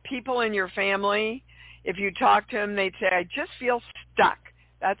bet people in your family, if you talk to them, they'd say, I just feel stuck.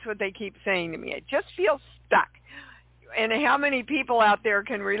 That's what they keep saying to me. I just feel stuck. And how many people out there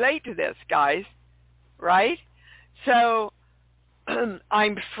can relate to this, guys? Right? So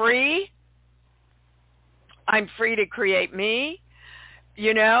I'm free. I'm free to create me.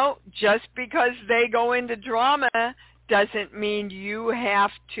 You know, just because they go into drama doesn't mean you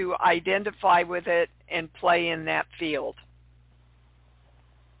have to identify with it and play in that field.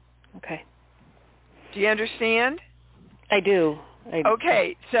 Okay. Do you understand? I do.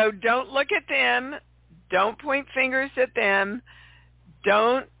 Okay, so don't look at them. Don't point fingers at them.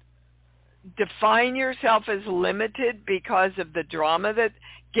 Don't define yourself as limited because of the drama.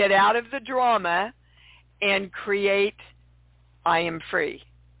 Get out of the drama and create, I am free.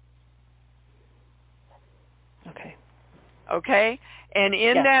 Okay. Okay? And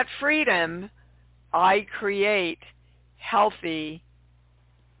in that freedom, I create healthy,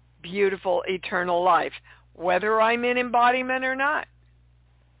 beautiful, eternal life, whether I'm in embodiment or not.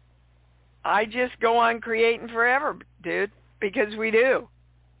 I just go on creating forever, dude, because we do.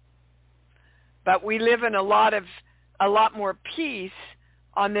 But we live in a lot more peace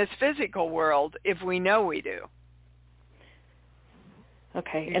on this physical world if we know we do.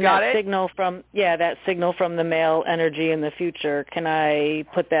 Okay. You and got that it? signal from the male energy in the future, can I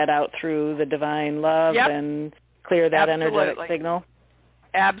put that out through the divine love and clear that energetic signal?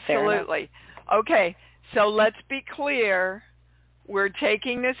 Absolutely. Okay, so let's be clear. We're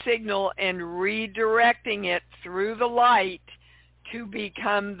taking the signal and redirecting it through the light to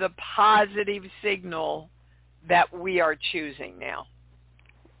become the positive signal that we are choosing now.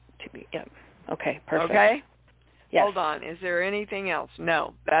 Okay, perfect. Okay? Yes. Hold on. Is there anything else?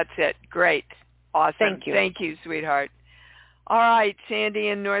 No, that's it. Great. Awesome. Thank you. Thank you, sweetheart. All right, Sandy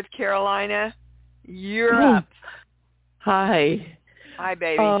in North Carolina, you're up. Hi. Hi,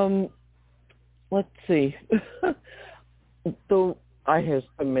 baby. Let's see. I have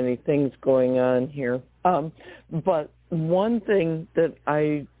so many things going on here. But one thing that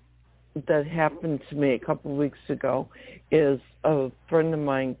happened to me a couple of weeks ago is a friend of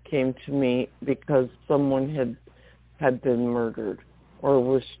mine came to me because someone had been murdered or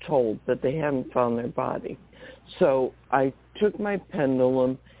was told that they hadn't found their body. So I took my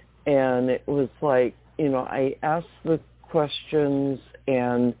pendulum and it was like, I asked the questions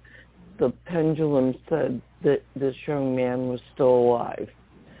and the pendulum said that this young man was still alive.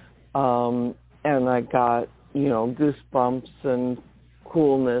 And I got, goosebumps and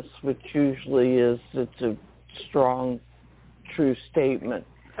coolness, which usually it's a strong, true statement.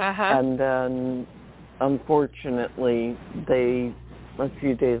 And then, unfortunately, a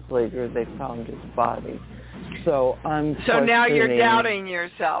few days later, they found his body. So now you're doubting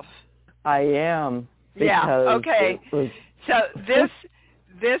yourself. I am. Yeah, okay. So this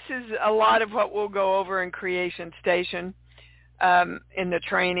is a lot of what we'll go over in Creation Station in the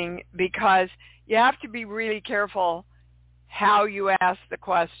training, because you have to be really careful how you ask the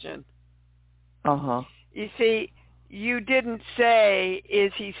question. You see, you didn't say,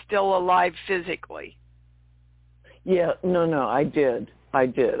 is he still alive physically? Yeah, no, I did.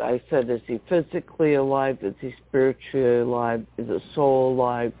 I said, is he physically alive? Is he spiritually alive? Is his soul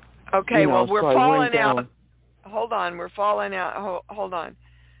alive? Okay, well, we're falling out. Hold on, we're falling out. Hold on.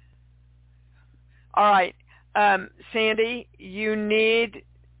 All right, Sandy, you need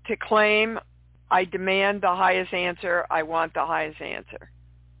to claim, I demand the highest answer. I want the highest answer.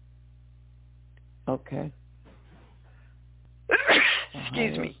 Okay.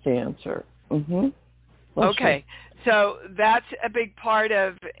 Excuse me. The answer. Okay, so that's a big part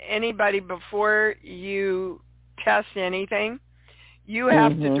of anybody before you test anything. You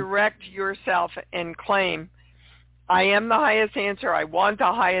have to direct yourself and claim, I am the highest answer. I want the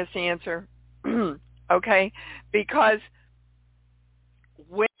highest answer. Okay? Because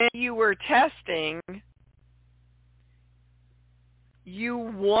when you were testing, you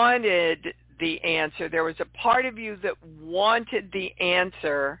wanted the answer. There was a part of you that wanted the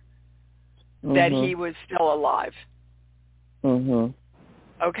answer that he was still alive.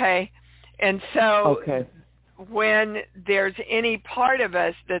 Okay? And so when there's any part of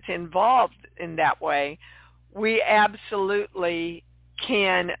us that's involved in that way, we absolutely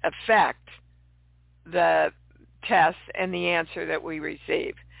can affect the test and the answer that we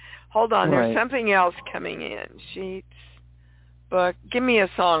receive. Hold on, there's something else coming in. Sheets, book. Give me a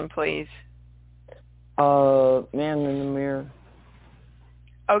song, please. Man in the Mirror.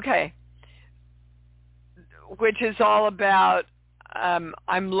 Okay. Which is all about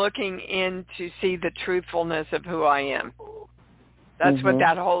I'm looking in to see the truthfulness of who I am. That's what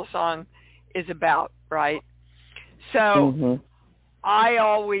that whole song is about, right? So I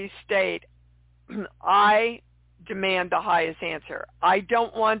always state, I demand the highest answer. I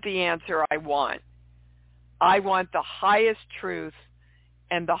don't want the answer I want. I want the highest truth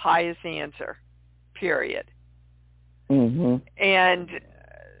and the highest answer, period. And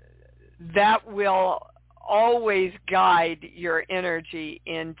that will always guide your energy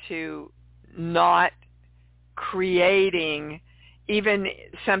into not creating even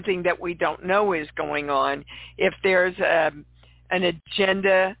something that we don't know is going on. If there's an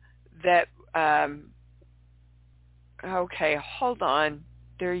agenda that, okay, hold on.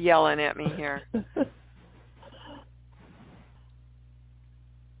 They're yelling at me here.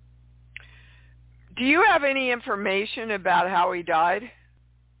 Do you have any information about how he died?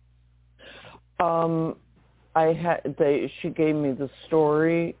 She gave me the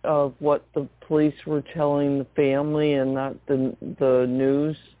story of what the police were telling the family and not the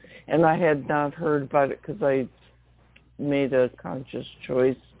news, and I had not heard about it because I made a conscious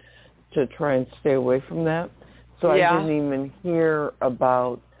choice to try and stay away from that. So I didn't even hear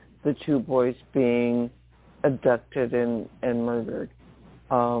about the two boys being abducted and murdered.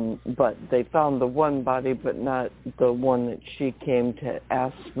 But they found the one body, but not the one that she came to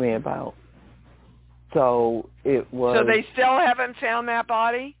ask me about. So it was. So they still haven't found that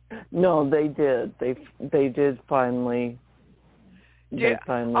body? No, they did. They did finally.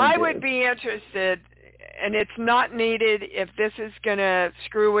 I would be interested, and it's not needed. If this is going to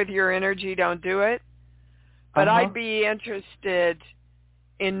screw with your energy, don't do it. But I'd be interested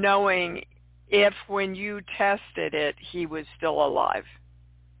in knowing if when you tested it, he was still alive.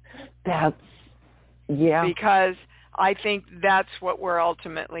 Because I think that's what we're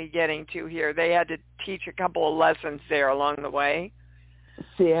ultimately getting to here. They had to teach a couple of lessons there along the way.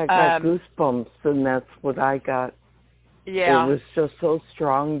 See, I got goosebumps, and that's what I got. Yeah. It was just so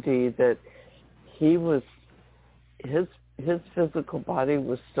strong, Dee, that he was, his physical body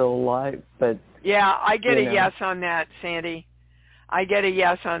was still alive, but... Yeah, I get a yes on that, Sandy. I get a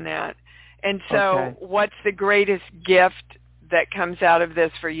yes on that. And so what's the greatest gift that comes out of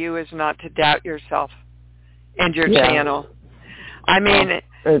this for you is not to doubt yourself and your channel. I mean, it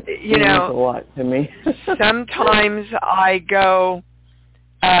means a lot to me. Sometimes I go,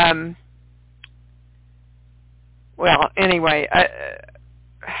 well, anyway,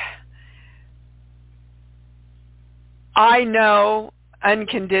 I know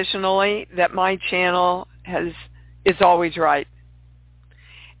unconditionally that my channel is always right.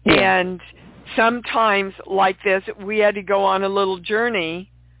 And sometimes like this, we had to go on a little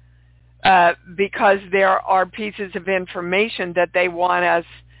journey because there are pieces of information that they want us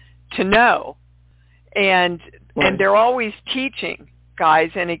to know. And they're always teaching,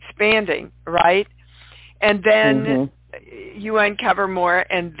 guys, and expanding, right? And then you uncover more,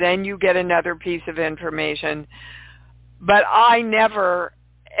 and then you get another piece of information. But I never,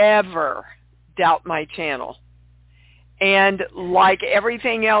 ever doubt my channel. And like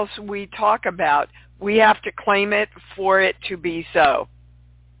everything else we talk about, we have to claim it for it to be so.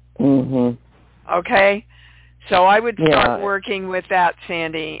 Okay? So I would start working with that,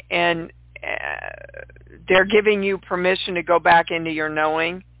 Sandy. And they're giving you permission to go back into your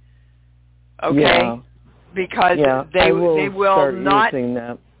knowing. Okay? Because they will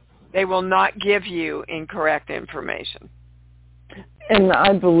not give you incorrect information. And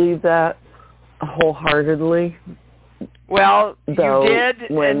I believe that wholeheartedly. Well, you did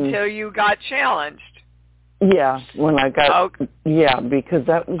until you got challenged. Yeah, when I got, because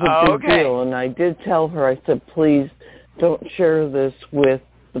that was a big deal. And I did tell her, I said, please don't share this with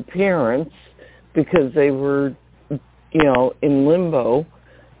the parents because they were, in limbo.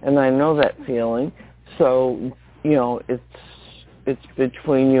 And I know that feeling. So, it's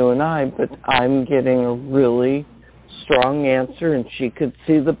between you and I, but I'm getting a really strong answer, and she could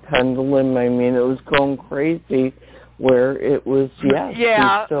see the pendulum. I mean, it was going crazy where it was, he's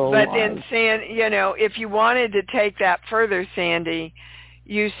still but alive. then, if you wanted to take that further, Sandy,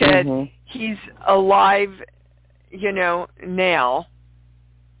 you said he's alive, now.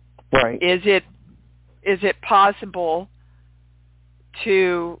 Right. Is it possible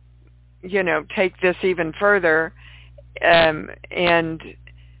to, take this even further and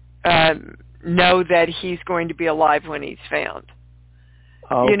know that he's going to be alive when he's found?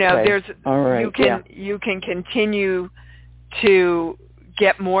 Okay. There's all right. you can continue to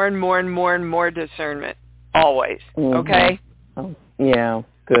get more and more and more and more discernment. Always. Okay? Oh, yeah,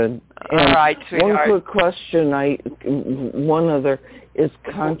 good. All right, sweetheart. One quick question. One other is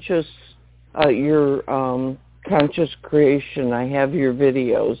conscious. Your conscious creation. I have your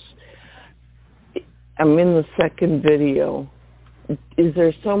videos. I'm in the second video. Is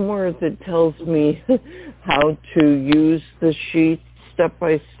there somewhere that tells me how to use the sheet step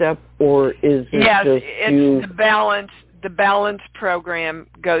by step, or is it just it's the balance? The balance program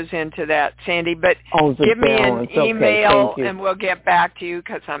goes into that, Sandy. But give me an email and we'll get back to you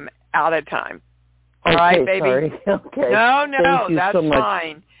because I'm out of time. All right, baby? Sorry. Okay. No, that's so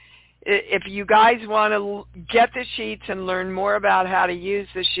fine. If you guys want to get the sheets and learn more about how to use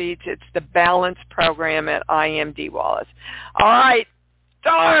the sheets, it's the balance program at I Am Dee Wallace. All right.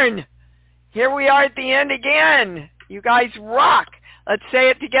 Darn. Here we are at the end again. You guys rock. Let's say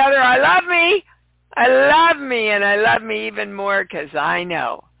it together. I love me. I love me, and I love me even more because I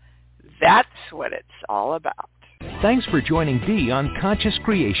know that's what it's all about. Thanks for joining Dee on Conscious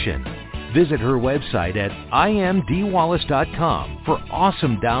Creation. Visit her website at IamDeeWallace.com for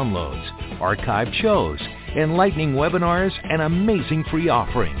awesome downloads, archived shows, enlightening webinars, and amazing free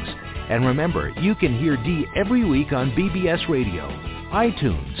offerings. And remember, you can hear Dee every week on BBS Radio,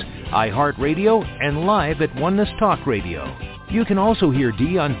 iTunes, iHeartRadio, and live at Oneness Talk Radio. You can also hear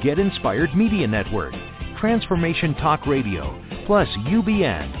Dee on Get Inspired Media Network, Transformation Talk Radio, plus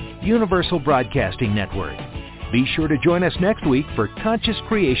UBN, Universal Broadcasting Network. Be sure to join us next week for Conscious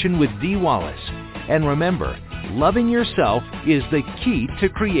Creation with Dee Wallace. And remember, loving yourself is the key to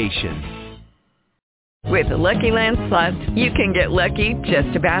creation. With the Lucky Land Slots, you can get lucky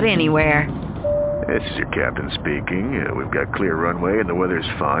just about anywhere. This is your captain speaking. We've got clear runway and the weather's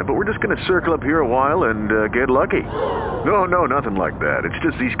fine, but we're just going to circle up here a while and get lucky. No, nothing like that. It's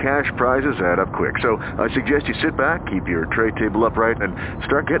just these cash prizes add up quick. So I suggest you sit back, keep your tray table upright, and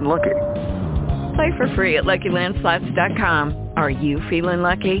start getting lucky. Play for free at LuckyLandSlots.com. Are you feeling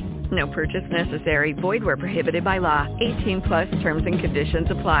lucky? No purchase necessary. Void where prohibited by law. 18+ terms and conditions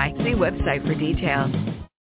apply. See website for details.